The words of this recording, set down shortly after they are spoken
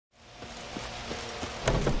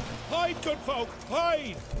Hide, good folk,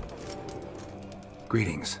 hide!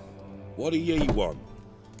 Greetings. What do ye want?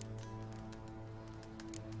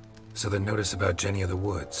 So the notice about Jenny of the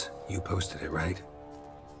Woods, you posted it, right?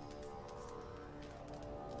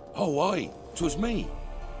 Oh, aye, 'twas me.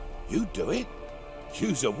 You do it?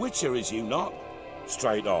 You's a witcher, is you not?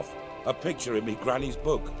 Straight off, a picture in me granny's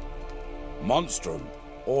book. Monstrum,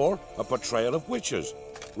 or a portrayal of witchers.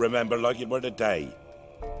 Remember like it were the day.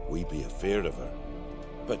 We be afeard of her.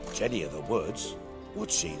 But Jenny of the Woods,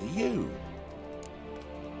 what's she to you?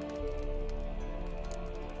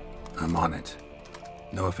 I'm on it.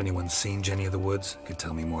 Know if anyone's seen Jenny of the Woods? Could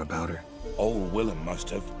tell me more about her. Old Willem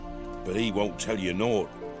must have, but he won't tell you naught.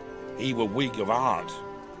 He were weak of heart.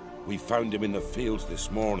 We found him in the fields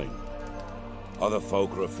this morning. Other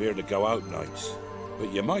folk are afeard to go out nights.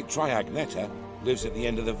 But you might try Agneta, lives at the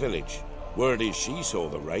end of the village. Word is she saw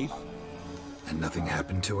the wraith. And nothing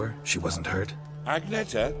happened to her? She wasn't hurt?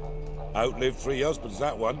 Agneta? Outlived 3 husbands,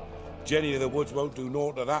 that one. Jenny of the Woods won't do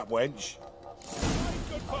naught to that wench. Hide,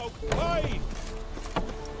 good folk, hide!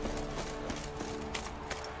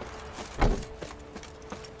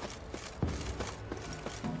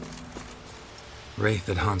 Wraith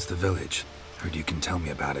that haunts the village. Heard you can tell me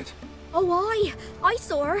about it. Oh, aye. I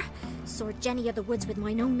saw her. Saw Jenny of the Woods with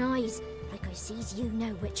mine own eyes. Like I sees you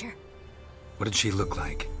now, Witcher. What did she look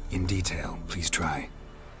like? In detail, please try.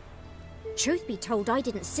 Truth be told, I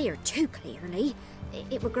didn't see her too clearly.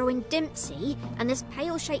 It were growing dim, see, and this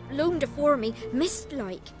pale shape loomed afore me,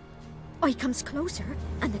 mist-like. I comes closer,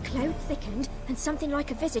 and the cloud thickened, and something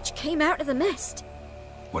like a visage came out of the mist.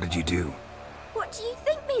 What did you do? What do you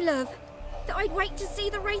think, me love? That I'd wait to see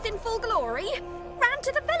the wraith in full glory? Ran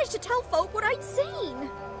to the village to tell folk what I'd seen.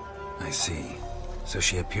 I see. So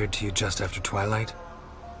she appeared to you just after twilight?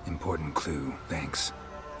 Important clue, thanks.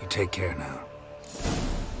 You take care now.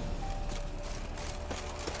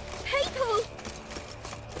 People!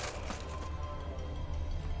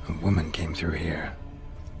 A woman came through here.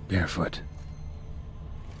 Barefoot.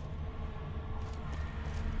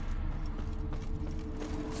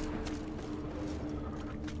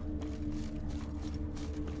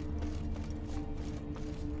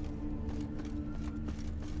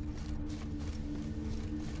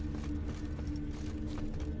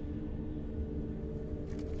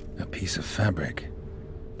 A piece of fabric,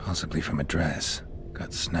 possibly from a dress,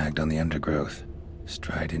 got snagged on the undergrowth.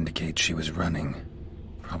 Stride indicates she was running.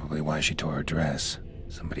 Probably why she tore her dress.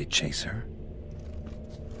 Somebody chase her?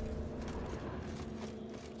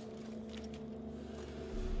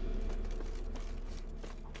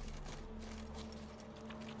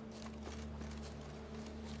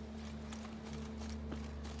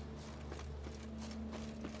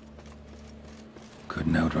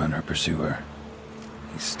 Couldn't outrun her pursuer.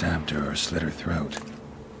 He stabbed her or slit her throat.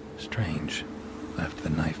 Strange. Left the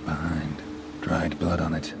knife behind. Dried blood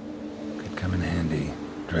on it. Could come in handy.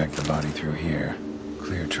 Dragged the body through here.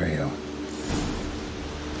 Clear trail.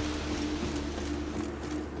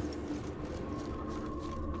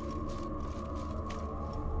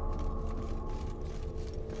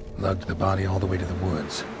 Lugged the body all the way to the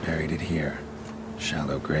woods. Buried it here.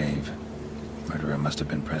 Shallow grave. Murderer must have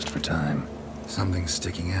been pressed for time. Something's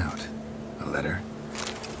sticking out. A letter?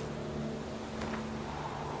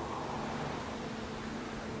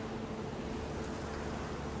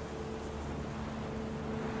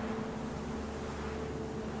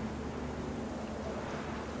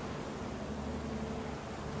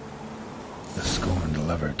 The scorned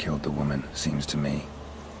lover killed the woman, seems to me.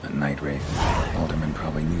 A night wraith. Alderman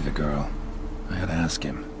probably knew the girl. I had to ask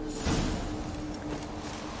him.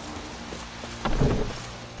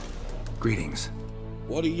 Greetings.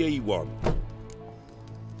 What do ye want?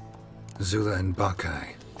 Zula and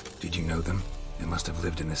Bakai. Did you know them? They must have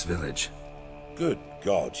lived in this village. Good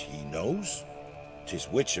God, he knows. 'Tis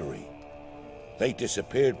witchery. They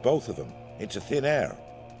disappeared, both of them, into thin air.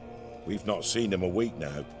 We've not seen them a week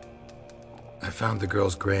now. I found the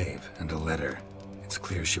girl's grave and a letter. It's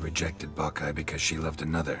clear she rejected Bakai because she loved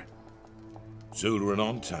another. Zula and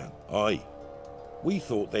Ontan, aye. We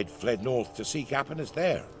thought they'd fled north to seek happiness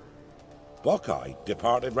there. Bakai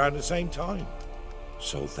departed round the same time.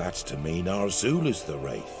 So that's to mean our Zula's the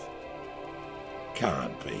wraith.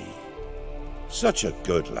 Can't be. Such a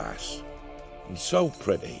good lass. And so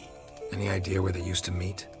pretty. Any idea where they used to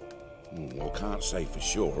meet? Well, can't say for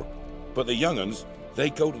sure. But the young'uns, they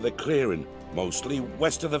go to the clearing, mostly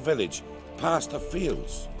west of the village, past the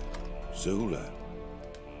fields. Zula.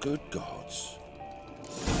 Good gods.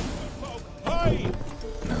 Hide!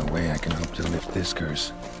 No way I can hope to lift this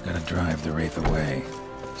curse. Gotta drive the wraith away.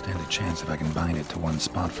 Stand a chance if I can bind it to one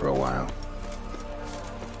spot for a while.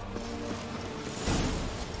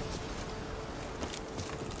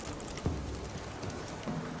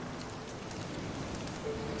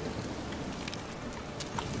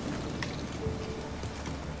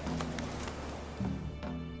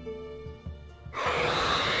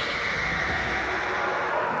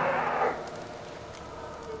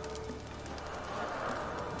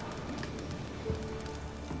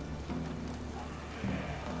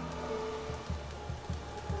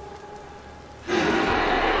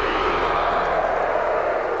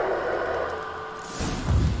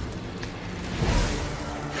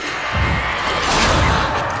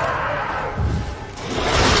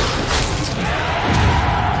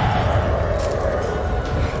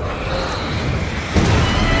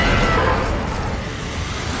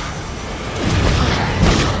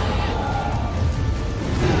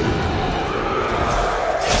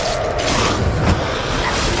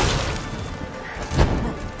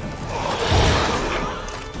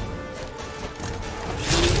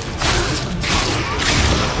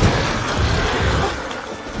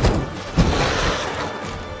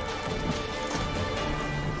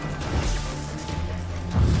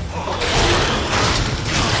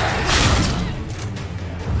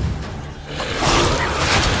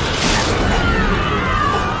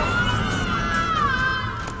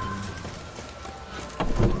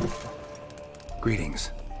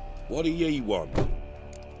 What do ye want?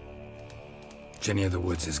 Jenny of the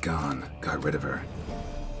Woods is gone. Got rid of her.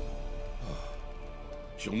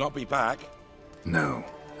 She'll not be back. No.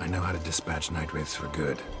 I know how to dispatch night wraiths for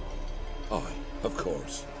good. Aye, of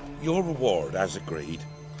course. Your reward, as agreed.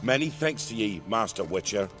 Many thanks to ye, Master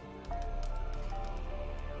Witcher.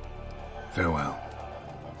 Farewell.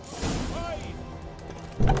 Hide!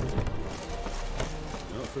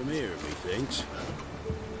 Not from here, methinks.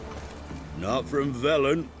 Not from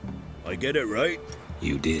Velen. I get it right?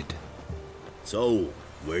 You did. So,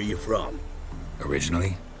 where you from?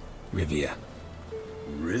 Originally, Rivia.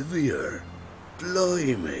 Rivia?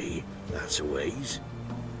 Blimey, that's a ways.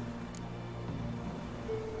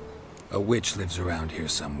 A witch lives around here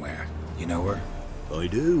somewhere. You know her? I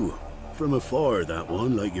do. From afar, that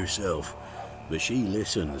one, like yourself. But she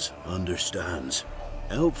listens, understands.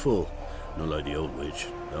 Helpful. Not like the old witch.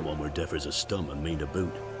 That one were deaf as a stump and mean to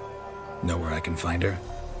boot. Know where I can find her?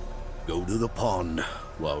 Go to the pond.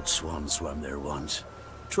 Wild swans swam there once.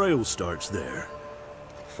 Trail starts there.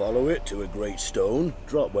 Follow it to a great stone,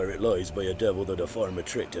 drop where it lies by a devil that a farmer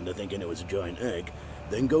tricked into thinking it was a giant egg,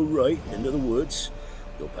 then go right into the woods.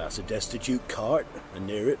 You'll pass a destitute cart, and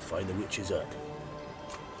near it find the witch's hut.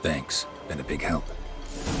 Thanks. Been a big help.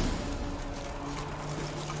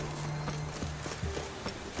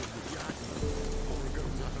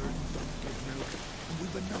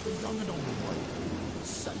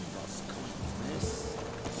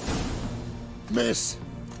 Miss,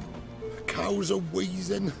 cows are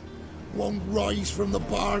wheezing, won't rise from the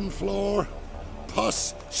barn floor.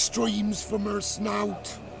 Pus streams from her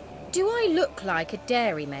snout. Do I look like a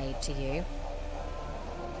dairymaid to you?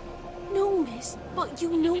 No, miss, but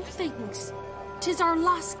you know things. 'Tis our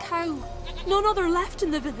last cow. None other left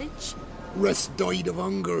in the village. Rest died of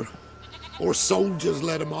hunger, or soldiers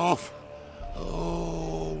let him off.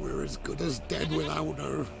 Oh, we're as good as dead without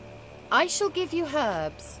her. I shall give you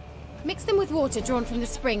herbs. Mix them with water drawn from the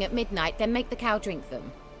spring at midnight, then make the cow drink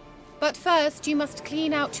them. But first, you must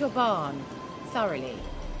clean out your barn. Thoroughly.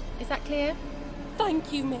 Is that clear?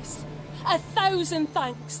 Thank you, miss. 1,000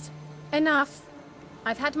 thanks. Enough.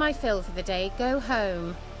 I've had my fill for the day. Go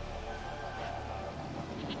home.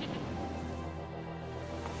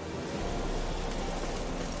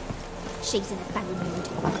 She's in a foul mood.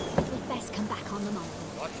 We'd best come back on the morrow.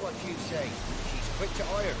 Watch what you say. She's quick to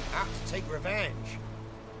ire, apt to take revenge.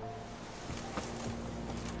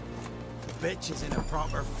 The bitch is in a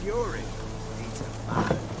proper fury. Needs a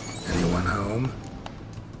bath. Anyone home?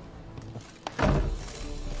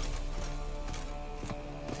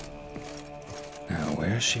 Now,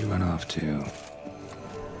 where's she run off to?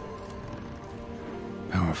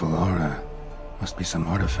 Powerful aura. Must be some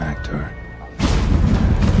artifact or...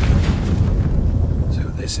 So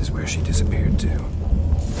this is where she disappeared to.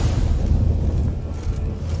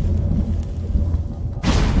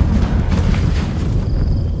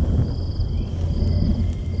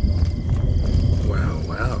 Well,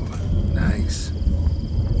 well. Nice.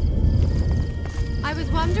 I was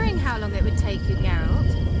wondering how long it would take you,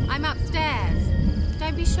 Geralt. I'm upstairs.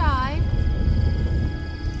 Don't be shy.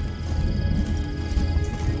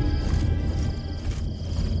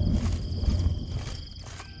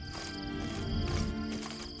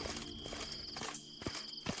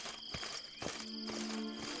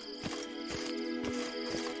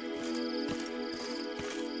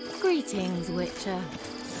 Greetings, Witcher.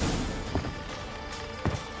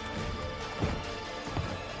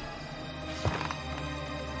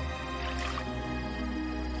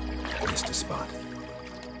 Missed a spot.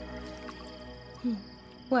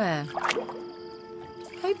 Where?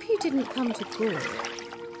 Hope you didn't come to call.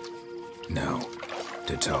 No.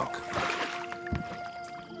 To talk.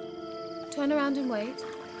 Turn around and wait.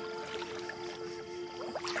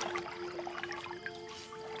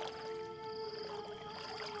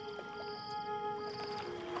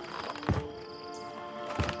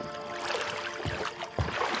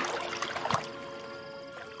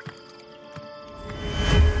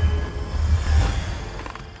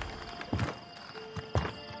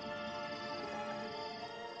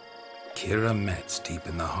 Kira Metz deep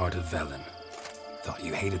in the heart of Velen. Thought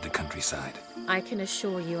you hated the countryside. I can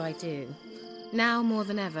assure you I do. Now more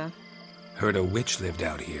than ever. Heard a witch lived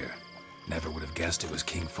out here. Never would have guessed it was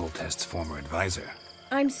King Foltest's former advisor.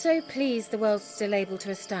 I'm so pleased the world's still able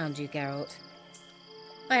to astound you, Geralt.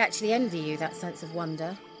 I actually envy you that sense of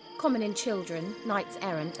wonder. Common in children, knights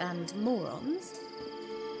errant, and morons.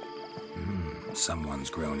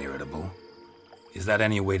 Someone's grown irritable. Is that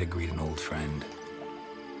any way to greet an old friend?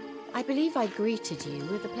 I believe I greeted you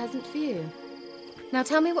with a pleasant view. Now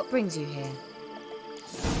tell me what brings you here.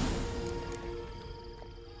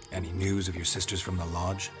 Any news of your sisters from the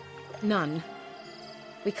lodge? None.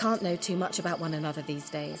 We can't know too much about one another these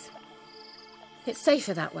days. It's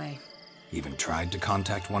safer that way. Even tried to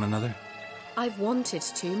contact one another? I've wanted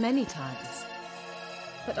to many times.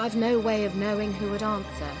 But I've no way of knowing who would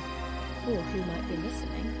answer, or who might be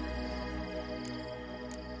listening.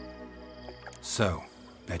 So,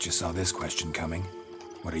 bet you saw this question coming.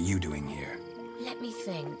 What are you doing here? Let me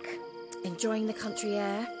think. Enjoying the country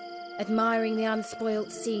air? Admiring the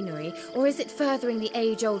unspoilt scenery? Or is it furthering the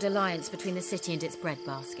age-old alliance between the city and its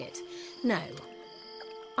breadbasket? No.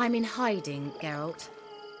 I'm in hiding, Geralt.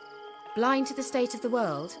 Blind to the state of the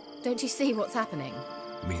world? Don't you see what's happening?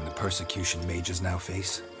 Mean the persecution mages now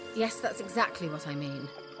face? Yes, that's exactly what I mean.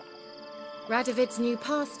 Radovid's new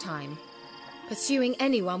pastime. Pursuing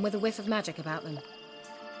anyone with a whiff of magic about them.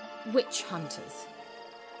 Witch hunters.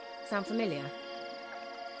 Sound familiar?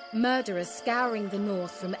 Murderers scouring the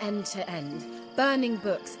north from end to end, burning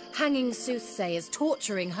books, hanging soothsayers,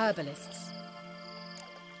 torturing herbalists.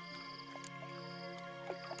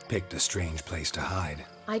 Picked a strange place to hide.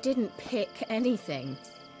 I didn't pick anything.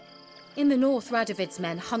 In the north, Radovid's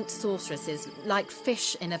men hunt sorceresses like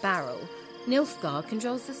fish in a barrel. Nilfgaard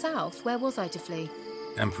controls the south. Where was I to flee?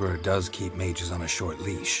 Emperor does keep mages on a short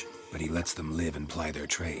leash, but he lets them live and ply their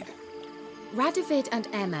trade. Radovid and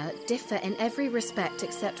Emma differ in every respect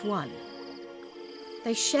except one.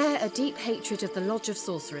 They share a deep hatred of the Lodge of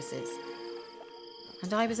Sorceresses.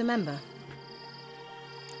 And I was a member.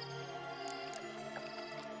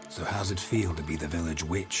 So how's it feel to be the village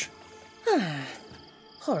witch?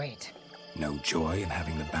 Horrid. No joy in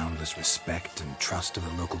having the boundless respect and trust of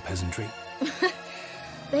the local peasantry?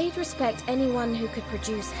 They'd respect anyone who could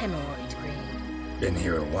produce hemorrhoid cream. Been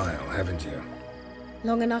here a while, haven't you?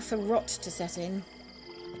 Long enough for rot to set in.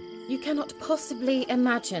 You cannot possibly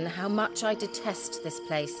imagine how much I detest this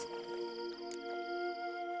place.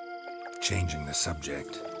 Changing the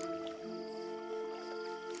subject.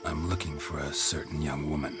 I'm looking for a certain young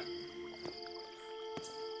woman.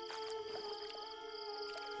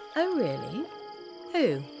 Oh, really?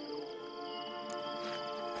 Who?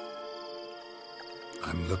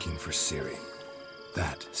 I'm looking for Ciri.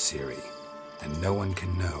 That Ciri. And no one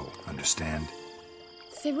can know, understand?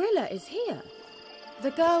 Cirilla is here.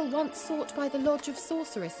 The girl once sought by the Lodge of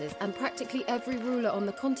Sorceresses, and practically every ruler on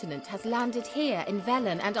the continent has landed here in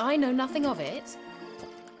Velen, and I know nothing of it.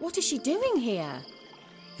 What is she doing here?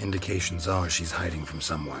 Indications are she's hiding from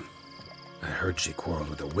someone. I heard she quarreled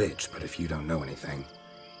with a witch, but if you don't know anything...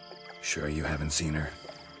 Sure you haven't seen her?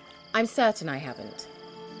 I'm certain I haven't.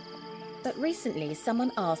 But recently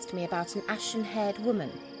someone asked me about an ashen-haired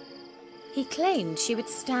woman. He claimed she would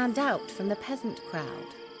stand out from the peasant crowd.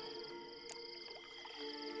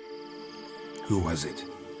 Who was it?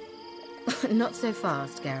 Not so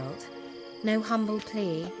fast, Geralt. No humble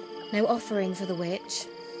plea, no offering for the witch.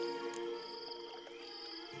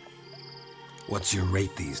 What's your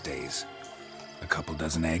rate these days? A couple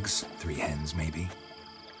dozen eggs? 3 hens, maybe?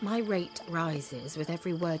 My rate rises with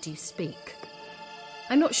every word you speak.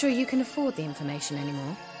 I'm not sure you can afford the information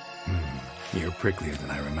anymore. You're pricklier than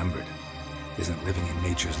I remembered. Isn't living in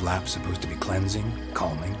nature's lap supposed to be cleansing,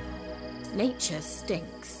 calming? Nature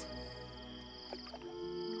stinks.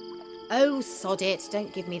 Oh, sod it,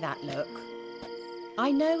 don't give me that look.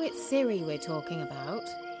 I know it's Ciri we're talking about.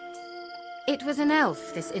 It was an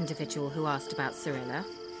elf, this individual who asked about Cirilla.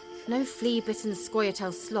 No flea-bitten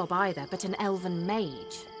Scoia'tael slob either, but an elven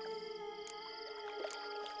mage.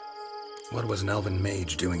 What was an elven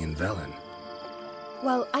mage doing in Velen?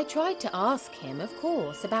 Well, I tried to ask him, of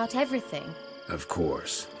course, about everything. Of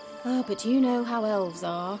course. Oh, but you know how elves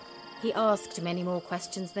are. He asked many more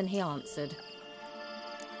questions than he answered.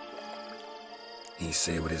 He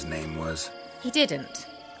say what his name was? He didn't.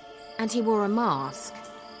 And he wore a mask.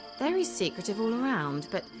 Very secretive all around,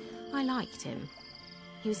 but I liked him.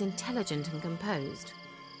 He was intelligent and composed.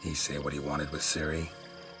 He say what he wanted with Ciri?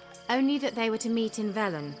 Only that they were to meet in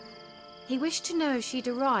Velen. He wished to know if she'd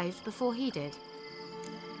arrived before he did.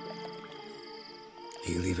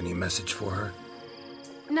 He leave any message for her?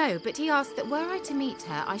 No, but he asked that were I to meet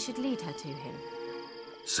her, I should lead her to him.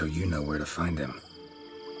 So you know where to find him?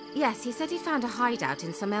 Yes, he said he found a hideout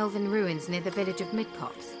in some elven ruins near the village of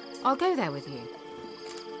Midcopse. I'll go there with you.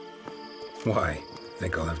 Why?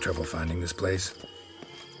 Think I'll have trouble finding this place?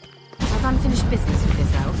 I've unfinished business with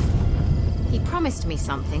this elf. He promised me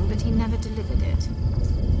something, but he never delivered it.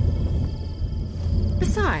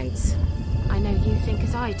 Besides, I know you think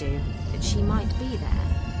as I do, that she might be there.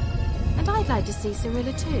 And I'd like to see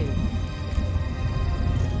Cirilla too.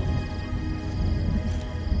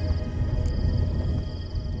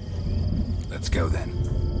 Let's go then.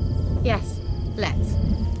 Yes, let's.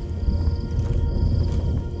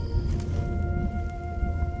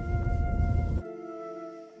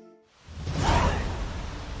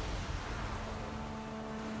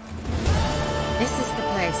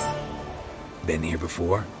 been here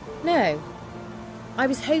before? No. I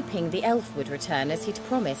was hoping the elf would return as he'd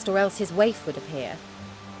promised, or else his waif would appear.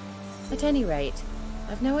 At any rate,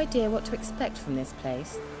 I've no idea what to expect from this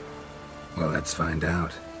place. Well, let's find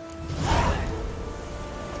out.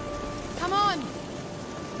 Come on!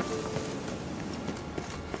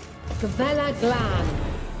 Gavella Glan.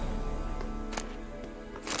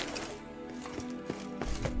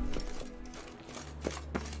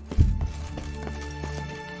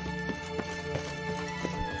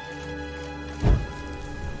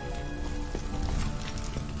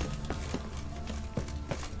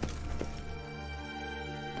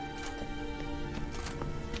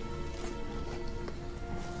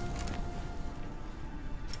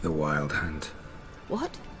 The Wild Hunt.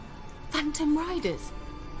 What? Phantom Riders?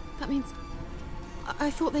 That means... I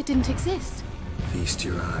thought they didn't exist. Feast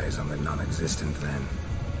your eyes on the non-existent, then.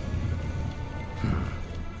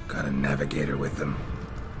 Got a navigator with them.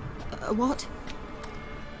 What?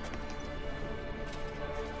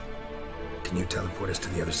 Can you teleport us to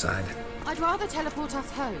the other side? I'd rather teleport us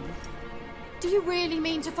home. Do you really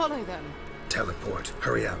mean to follow them? Teleport.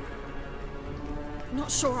 Hurry up. Not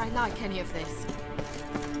sure I like any of this.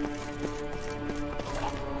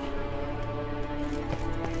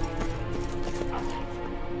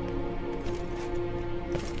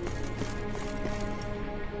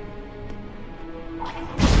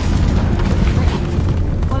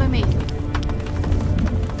 Follow me.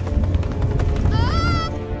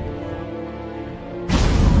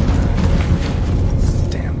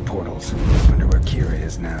 Damn portals. Wonder where Kira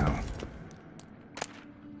is now.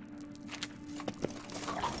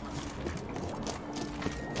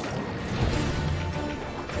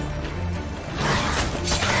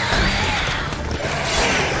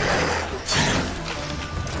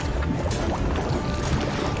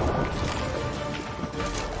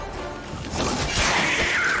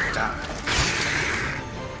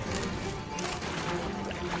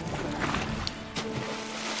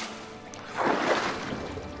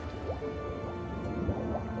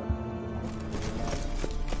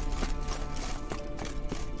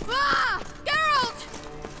 Geralt!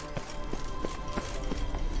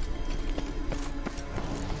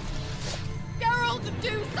 Geralt,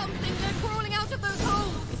 do something! They're crawling out of those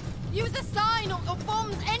holes! Use a sign or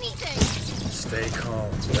bombs, anything! Stay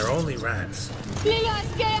calm. They're only rats. Get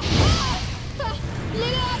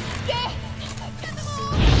them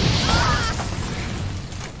all!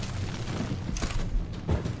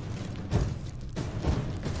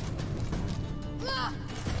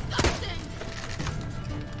 Disgusting!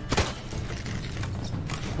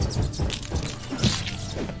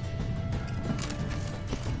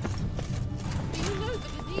 Do you know the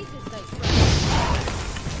diseases they spread?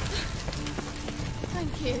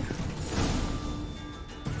 Thank you.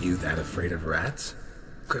 You that afraid of rats?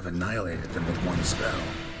 Could have annihilated them with one spell.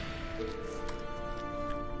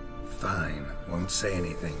 Fine, won't say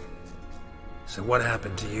anything. So what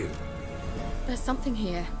happened to you? There's something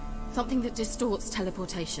here. Something that distorts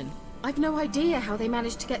teleportation. I've no idea how they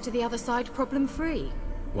managed to get to the other side problem-free.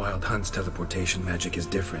 Wild Hunt's teleportation magic is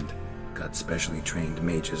different. Got specially trained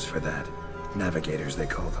mages for that. Navigators, they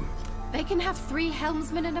call them. They can have 3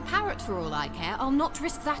 helmsmen and a parrot for all I care. I'll not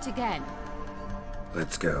risk that again.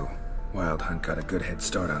 Let's go. Wild Hunt got a good head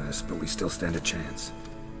start on us, but we still stand a chance.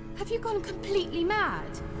 Have you gone completely mad?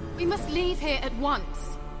 We must leave here at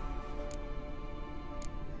once.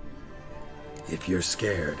 If you're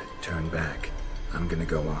scared, turn back. I'm gonna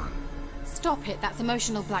go on. Stop it, that's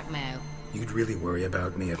emotional blackmail. You'd really worry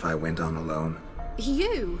about me if I went on alone?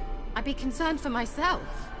 You? I'd be concerned for myself.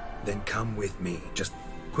 Then come with me. Just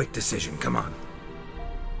quick decision, come on.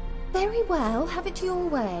 Very well, have it your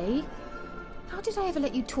way. How did I ever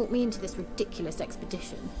let you talk me into this ridiculous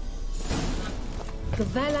expedition?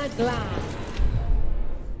 Gavella Glad.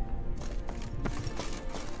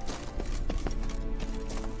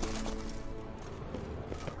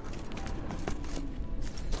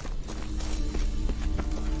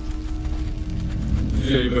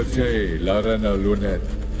 Jevate, Larena Lunet.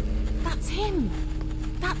 That's him.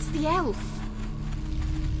 That's the elf.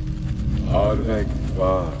 Arvek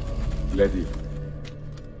Tvar, Ledi.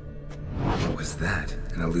 What was that?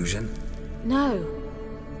 An illusion? No.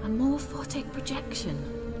 A morphotic projection.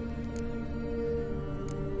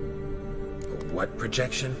 What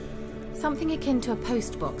projection? Something akin to a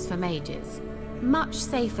postbox for mages. Much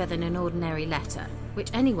safer than an ordinary letter,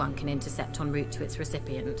 which anyone can intercept en route to its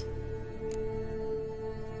recipient.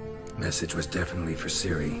 Message was definitely for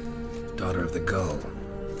Ciri, daughter of the Gull,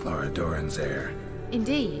 Laura Doran's heir.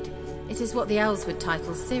 Indeed. It is what the elves would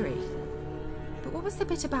title Ciri. But what was the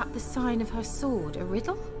bit about the sign of her sword? A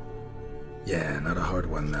riddle? Yeah, not a hard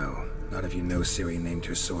one though. Not if you know Ciri named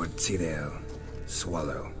her sword Tsireel,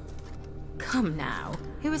 Swallow. Come now.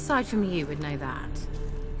 Who aside from you would know that?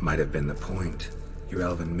 Might have been the point. Your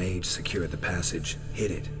elven mage secured the passage,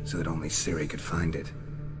 hid it, so that only Ciri could find it.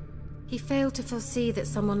 He failed to foresee that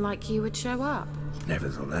someone like you would show up.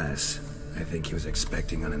 Nevertheless, I think he was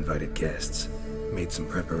expecting uninvited guests. Made some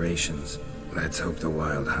preparations. Let's hope the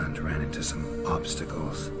Wild Hunt ran into some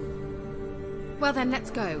obstacles. Well then,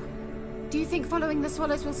 let's go. Do you think following the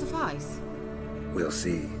swallows will suffice? We'll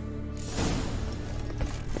see.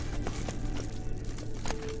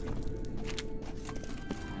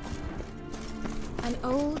 An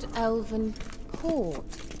old elven port.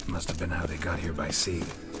 Must have been how they got here by sea.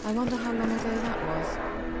 I wonder how long ago that was.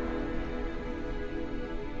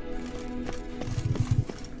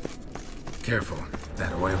 Careful.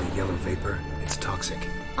 That oily yellow vapor, it's toxic.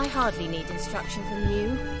 I hardly need instruction from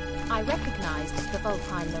you. I recognized the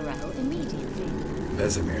Volpine Laurel immediately.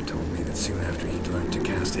 Vesemir told me that soon after he'd learned to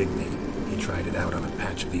cast Igni, he tried it out on a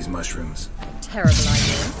patch of these mushrooms. Terrible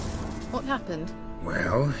idea. What happened?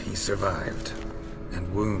 Well, he survived.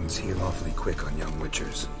 And wounds heal awfully quick on young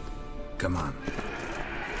witchers. Come on.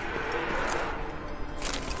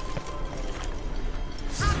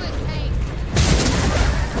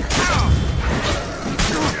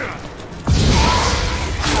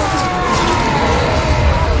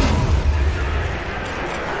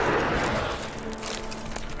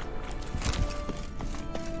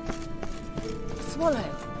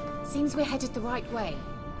 Swallow. Seems we're headed the right way.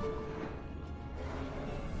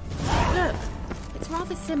 Look! It's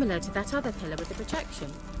rather similar to that other pillar with the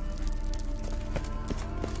projection.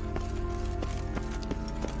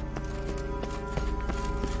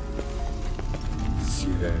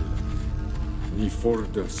 Cyril, ni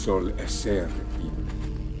forte sol esser in.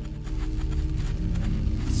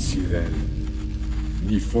 Cyril,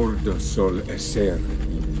 ni forte sol esser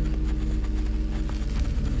in.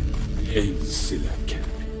 Eisila Kelpie?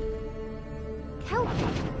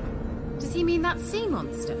 Does he mean that sea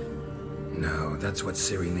monster? No, that's what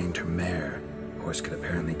Ciri named her mare. Horse could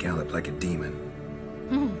apparently gallop like a demon.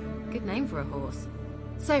 Good name for a horse.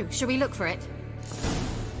 So, shall we look for it?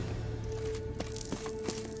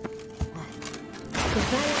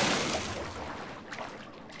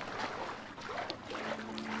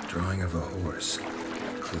 Drawing of a horse.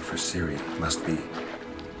 Clue for Ciri. Must be.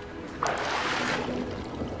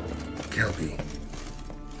 Kelpie.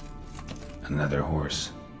 Another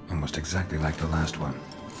horse. Almost exactly like the last one.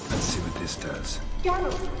 Let's see what this does.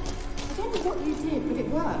 Geralt, I don't know what you did, but it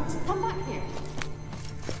worked. Come back here.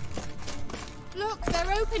 Look,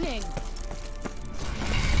 they're opening!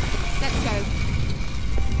 Let's go.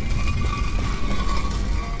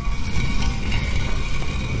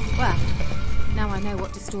 Well, now I know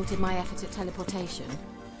what distorted my effort at teleportation.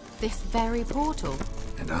 This very portal.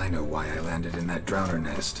 And I know why I landed in that drowner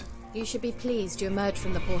nest. You should be pleased you emerged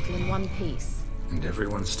from the portal in one piece. And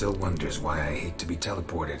everyone still wonders why I hate to be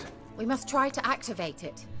teleported. We must try to activate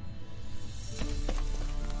it.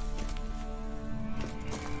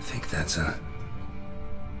 Think that's a...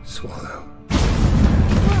 swallow.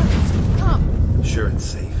 Right, come. Sure it's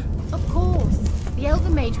safe. Of course. The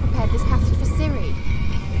Elven Mage prepared this passage for Ciri.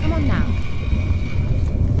 Come on now.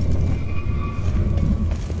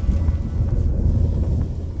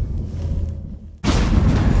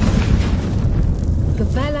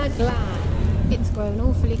 Gavella Glad. It's grown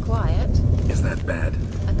awfully quiet. Is that bad?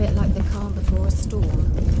 A bit like the calm before a storm.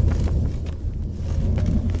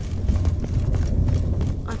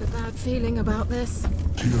 I've a bad feeling about this.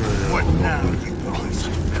 What now, you boys?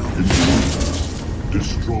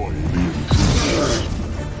 Destroy the intruders.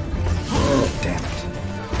 Damn it.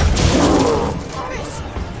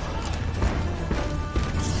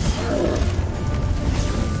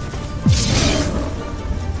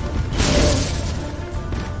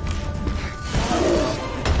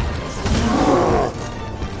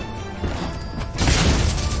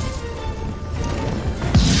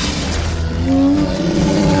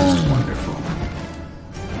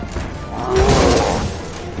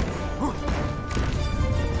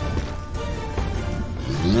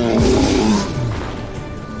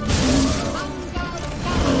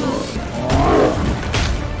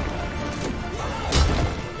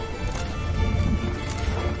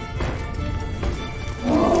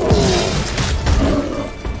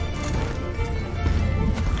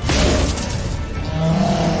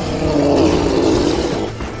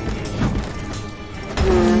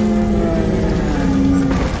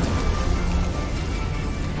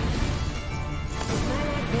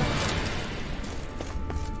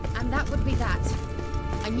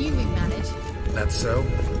 That's so?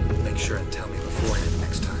 Make sure and tell me beforehand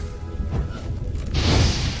next time.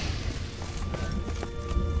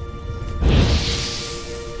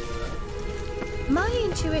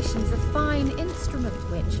 intuition's a fine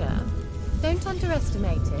instrument, Witcher. Don't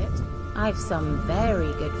underestimate it. I've some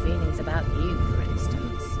very good feelings about you, for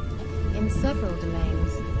instance. In several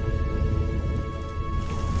domains.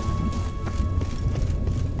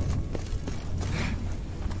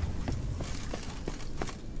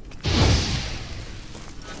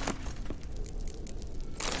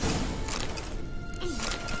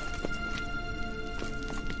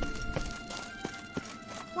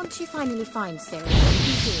 Once you finally find Ciri, what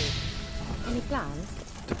do you do? Any plans?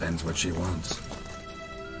 Depends what she wants.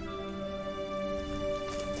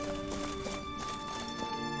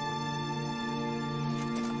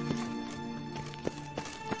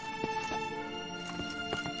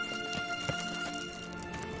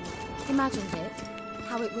 Imagined it,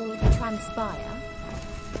 how it will transpire.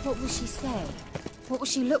 What will she say? What will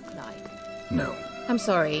she look like? No. I'm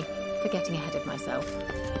sorry for getting ahead of myself.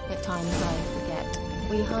 At times I forget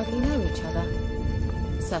we hardly know each other.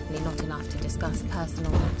 Certainly not enough to discuss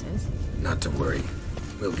personal matters. Not to worry.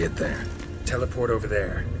 We'll get there. Teleport over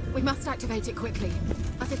there. We must activate it quickly.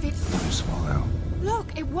 As if it... Swallow.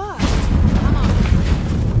 Look, it worked! Come on.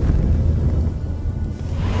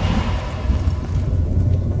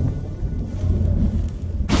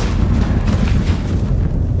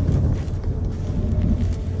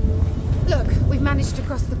 Managed to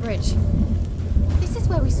cross the bridge. This is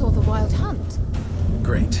where we saw the wild hunt.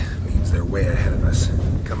 Great. Means they're way ahead of us.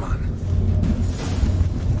 Come on.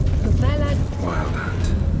 The bellad. Wild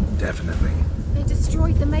hunt. Definitely. They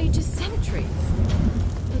destroyed the Major's sentries.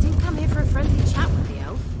 They didn't come here for a friendly chat with the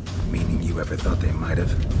elf. Meaning you ever thought they might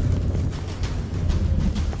have?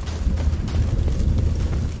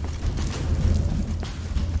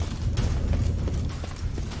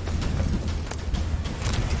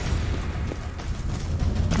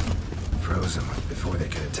 Them before they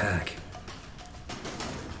could attack.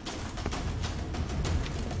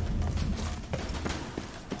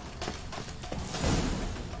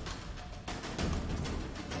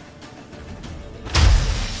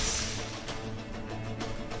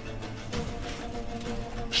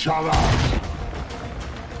 Shut up!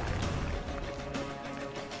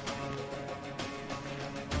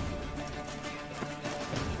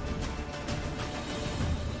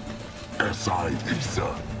 Esai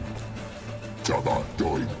Isa. Jabba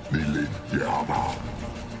doin nilin yama.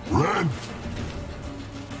 Ren!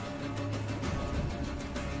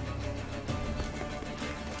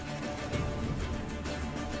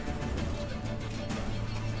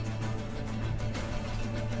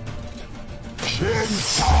 Shin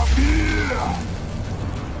Samir!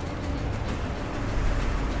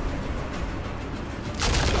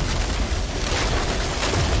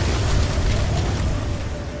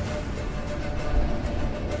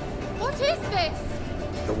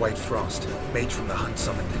 The white frost. Mage from the hunt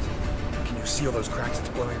summoned it. Can you see all those cracks it's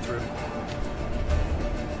blowing through?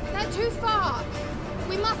 They're too far!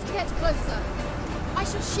 We must get closer. I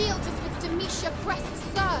shall shield us with Demetia Crest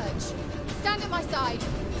Surge. Stand at my side.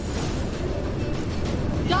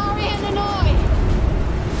 Darian Annoy!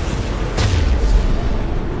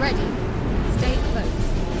 Ready. Stay close.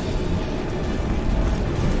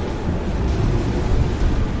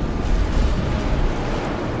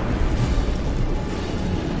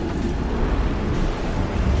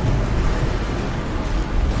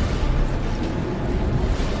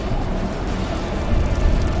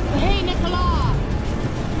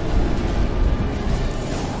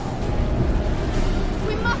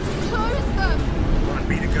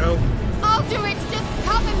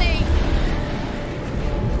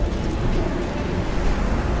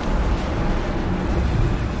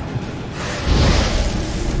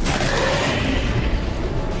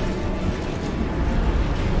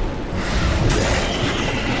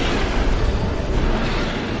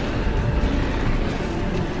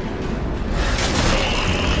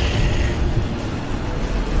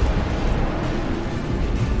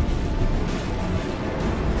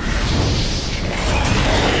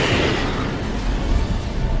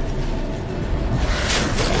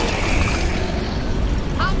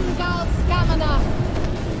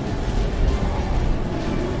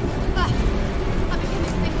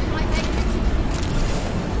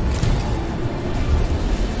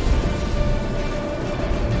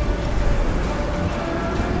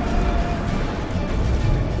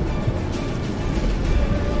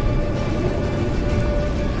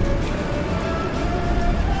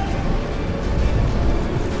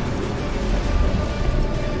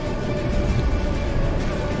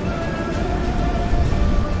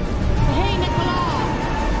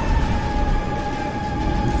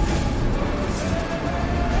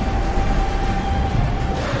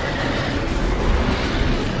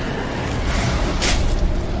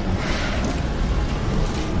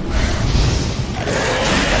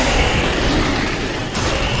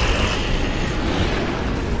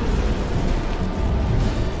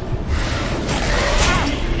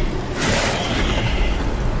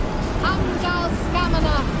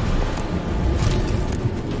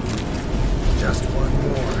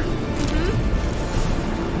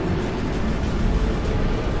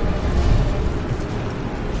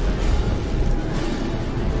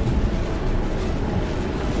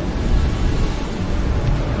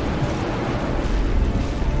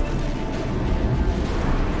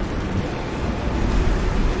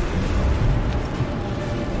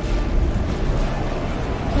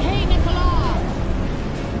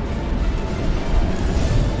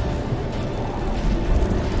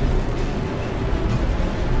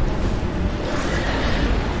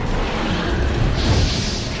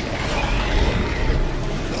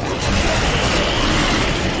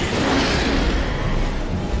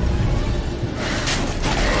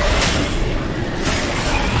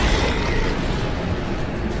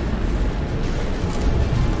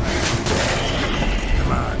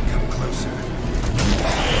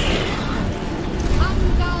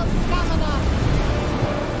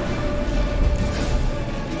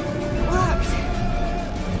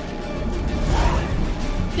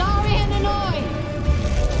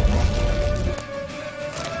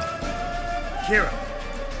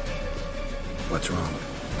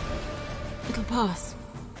 pass.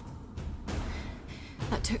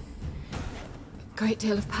 That took a great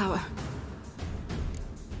deal of power.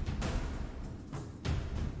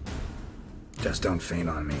 Just don't faint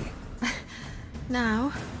on me.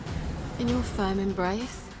 Now, in your firm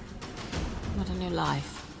embrace, not a new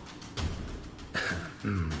life.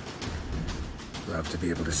 Love to be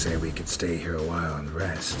able to say we could stay here a while and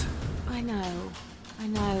rest. I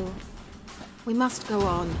know. We must go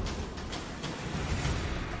on.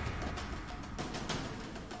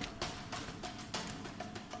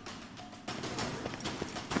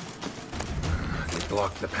 They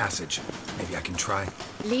blocked the passage. Maybe I can try.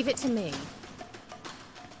 Leave it to me.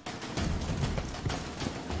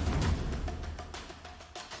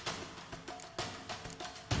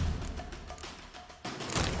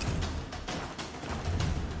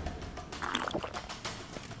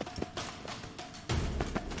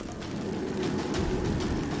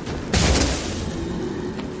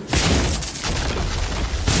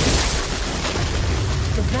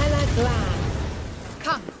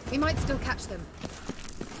 Come, we might still catch them.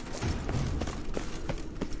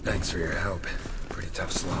 Thanks for your help. Pretty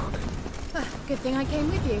tough slog. Good thing I came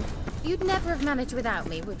with you. You'd never have managed without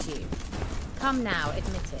me, would you? Come now,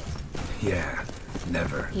 admit it. Yeah,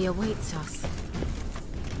 never. He awaits us.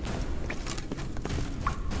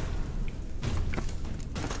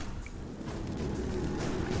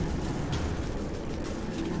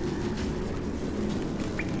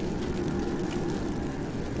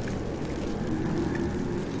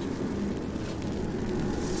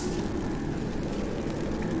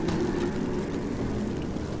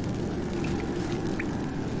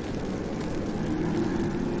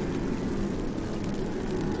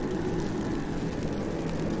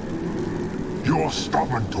 You're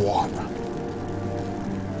stubborn, Tuan.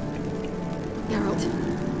 Geralt,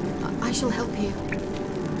 I shall help you.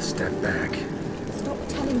 Step back. Stop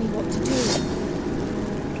telling me what to do.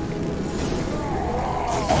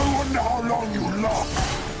 I wonder how long you last.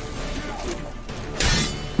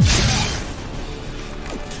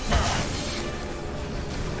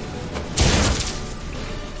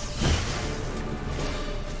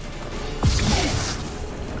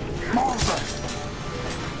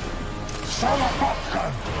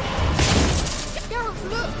 Geralt,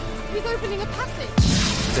 look! He's opening a passage!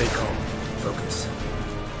 Stay calm. Focus.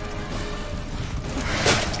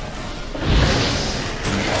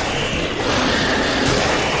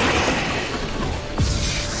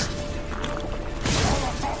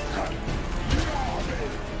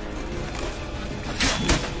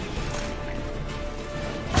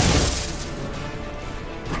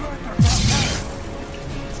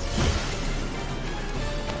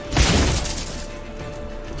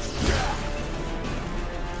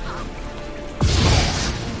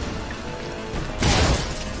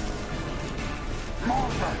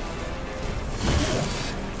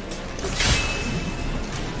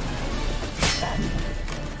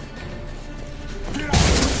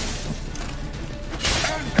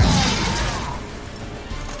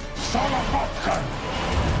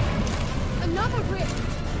 Another rift!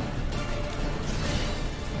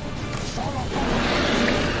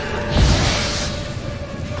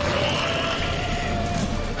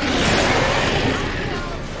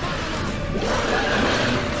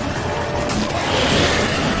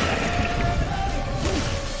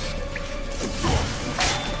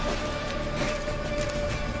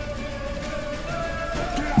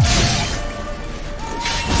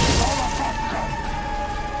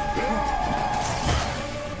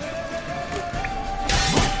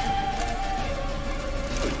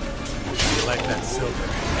 Like that silver.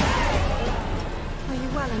 Are you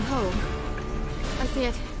well and whole? I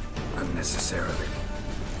feared... Unnecessarily.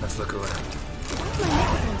 Let's look around. Why's my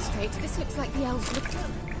neck on straight? This looks like the elves look... The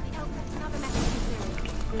elves left another message for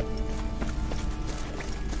Ciri.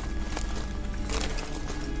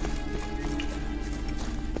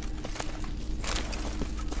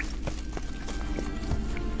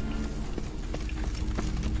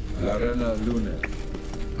 Larena Luna.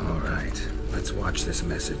 All right. Let's watch this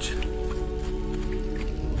message.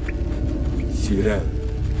 Geralt,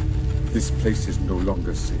 this place is no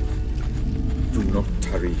longer safe. Do not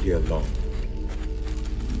tarry here long.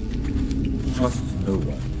 Trust no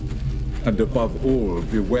one. And above all,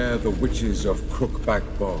 beware the witches of Crookback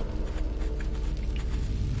Bog.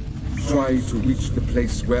 Try to reach the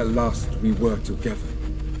place where last we were together.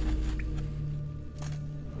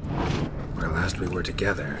 Where last we were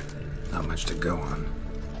together, not much to go on.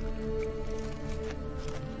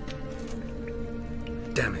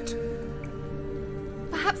 Damn it.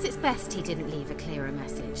 Perhaps it's best he didn't leave a clearer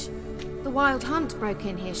message. The Wild Hunt broke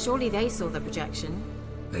in here. Surely they saw the projection.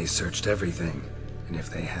 They searched everything, And if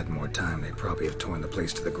they had more time, they'd probably have torn the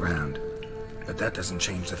place to the ground. But that doesn't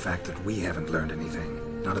change the fact that we haven't learned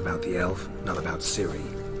anything. Not about the elf, not about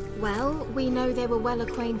Ciri. Well, we know they were well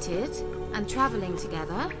acquainted and traveling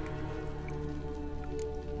together.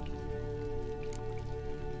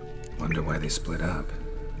 Wonder why they split up.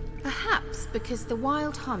 Perhaps because the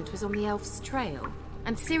Wild Hunt was on the elf's trail,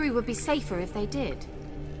 and Ciri would be safer if they did.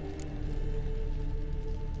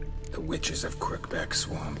 The witches of Crookback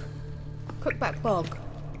Swamp. Crookback Bog.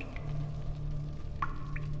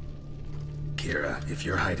 Kira, if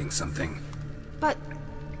you're hiding something... But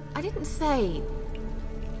I didn't say...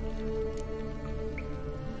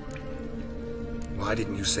 Why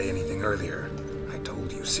didn't you say anything earlier? I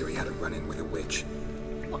told you Ciri had a run-in with a witch.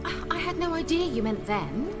 Well, I had no idea you meant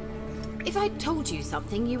then. If I'd told you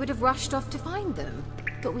something, you would have rushed off to find them.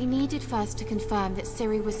 But we needed first to confirm that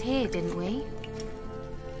Ciri was here, didn't we?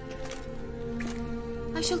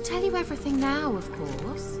 I shall tell you everything now, of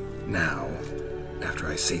course. Now? After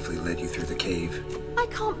I safely led you through the cave? I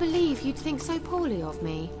can't believe you'd think so poorly of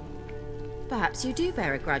me. Perhaps you do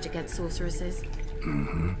bear a grudge against sorceresses.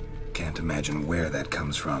 Mm-hmm. Can't imagine where that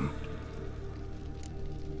comes from.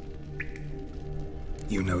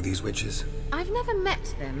 You know these witches? I've never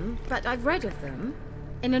met them, but I've read of them.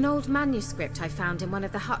 In an old manuscript I found in one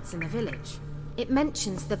of the huts in the village. It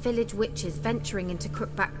mentions the village witches venturing into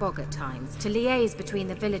Crookback Bog at times to liaise between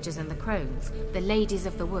the villagers and the crones, the ladies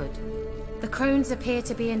of the wood. The crones appear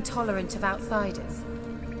to be intolerant of outsiders,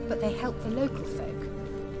 but they help the local folk.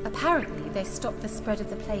 Apparently, they stop the spread of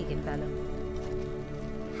the plague in Vellum.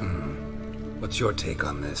 What's your take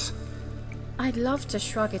on this? I'd love to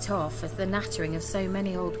shrug it off as the nattering of so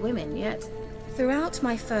many old women, yet throughout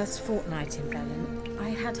my first fortnight in Vellum, I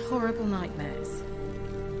had horrible nightmares.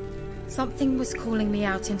 Something was calling me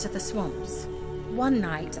out into the swamps. One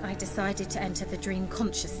night, I decided to enter the dream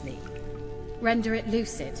consciously, render it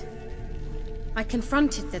lucid. I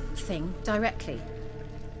confronted the thing directly.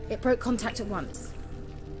 It broke contact at once.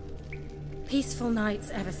 Peaceful nights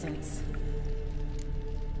ever since.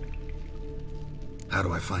 How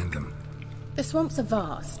do I find them? The swamps are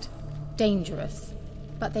vast, dangerous,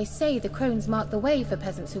 but they say the crones mark the way for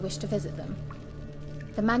peasants who wish to visit them.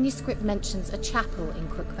 The manuscript mentions a chapel in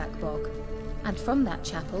Crookback Bog, and from that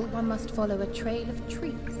chapel one must follow a trail of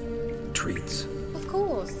treats. Treats? Of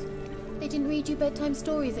course. They didn't read you bedtime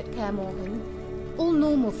stories at Kaer Morhen. All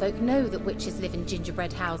normal folk know that witches live in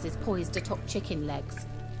gingerbread houses poised atop chicken legs.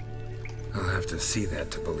 I'll have to see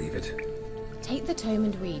that to believe it. Take the tome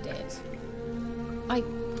and read it.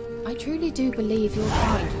 I truly do believe you'll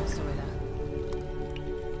find your Sorilla.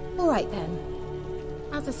 All right then.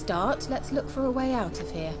 As a start, let's look for a way out of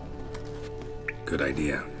here. Good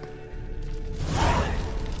idea.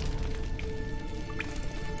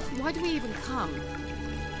 Why do we even come?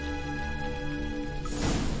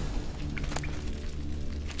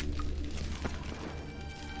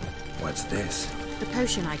 What's this? The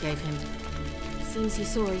potion I gave him. Seems he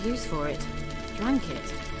saw a use for it. Drank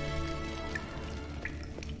it.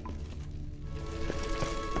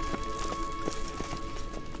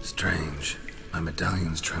 Strange. My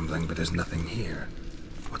medallion's trembling, but there's nothing here.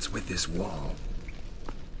 What's with this wall?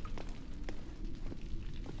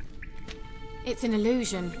 It's an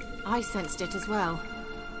illusion. I sensed it as well.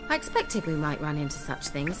 I expected we might run into such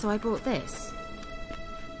things, so I brought this.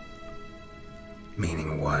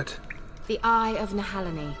 Meaning what? The Eye of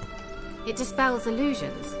Nahalani. It dispels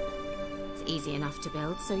illusions. It's easy enough to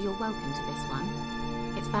build, so you're welcome to this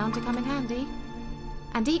one. It's bound to come in handy.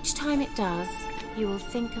 And each time it does, you will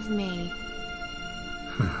think of me.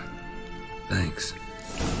 Thanks.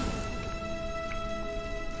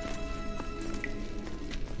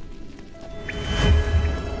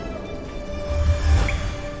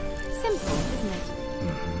 Simple, isn't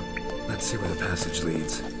it? Let's see where the passage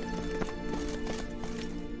leads.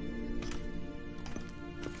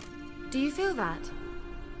 Do you feel that?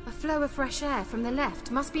 A flow of fresh air from the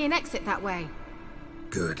left. Must be an exit that way.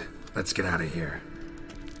 Good. Let's get out of here.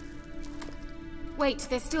 Wait,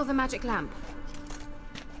 there's still the magic lamp.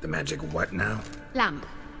 The magic what now? Lamp.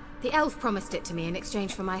 The elf promised it to me in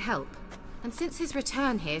exchange for my help. And since his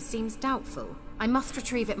return here seems doubtful, I must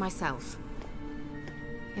retrieve it myself.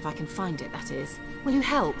 If I can find it, that is. Will you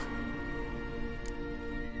help?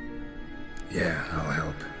 Yeah, I'll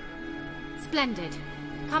help. Splendid.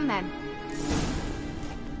 Come then.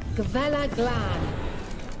 Gavella Glan.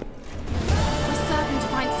 We're certain to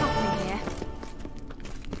find something here.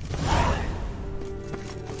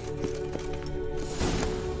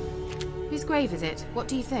 Whose grave is it? What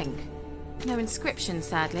do you think? No inscription,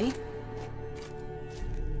 sadly.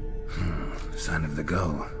 Sign of the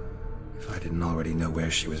gull. If I didn't already know where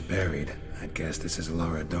she was buried, I'd guess this is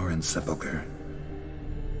Laura Doran's sepulcher.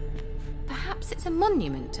 Perhaps it's a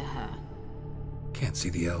monument to her. Can't see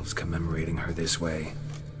the elves commemorating her this way.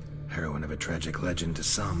 Heroine of a tragic legend to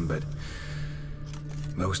some, but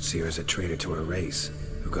most see her as a traitor to her race,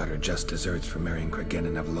 who got her just deserts for marrying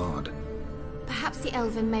Cregennan of Laud. Perhaps the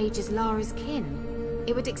elven mage is Lara's kin.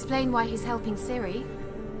 It would explain why he's helping Ciri.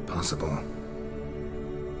 Possible.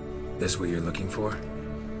 This what you're looking for?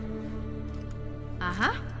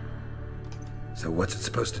 Uh-huh. So what's it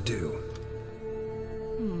supposed to do?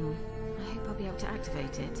 I hope I'll be able to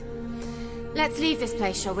activate it. Let's leave this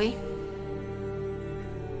place, shall we?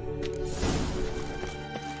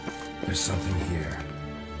 There's something here.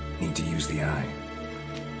 Need to use the eye.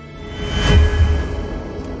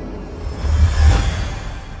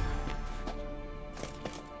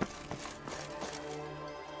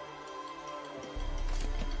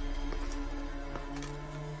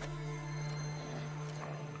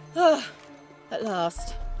 At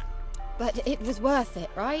last. But it was worth it,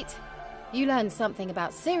 right? You learned something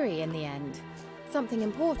about Ciri in the end. Something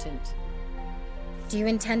important. Do you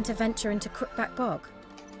intend to venture into Crookback Bog?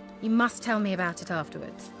 You must tell me about it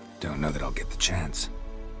afterwards. Don't know that I'll get the chance.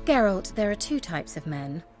 Geralt, there are two types of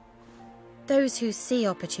men. Those who see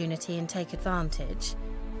opportunity and take advantage,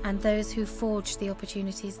 and those who forge the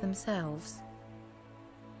opportunities themselves.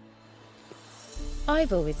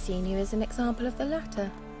 I've always seen you as an example of the latter.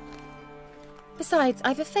 Besides,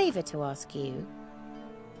 I've a favor to ask you.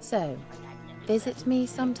 So, visit me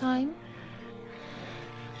sometime?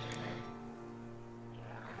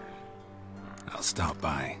 I'll stop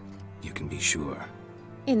by. You can be sure.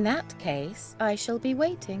 In that case, I shall be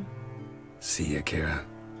waiting. See ya, Kira.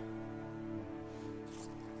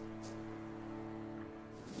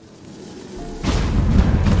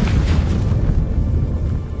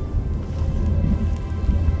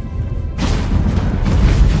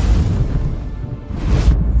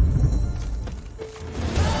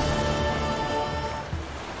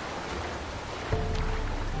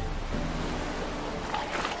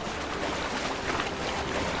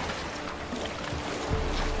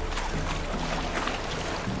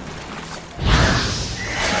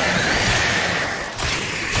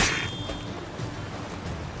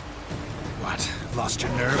 Lost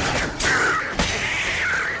your nerve?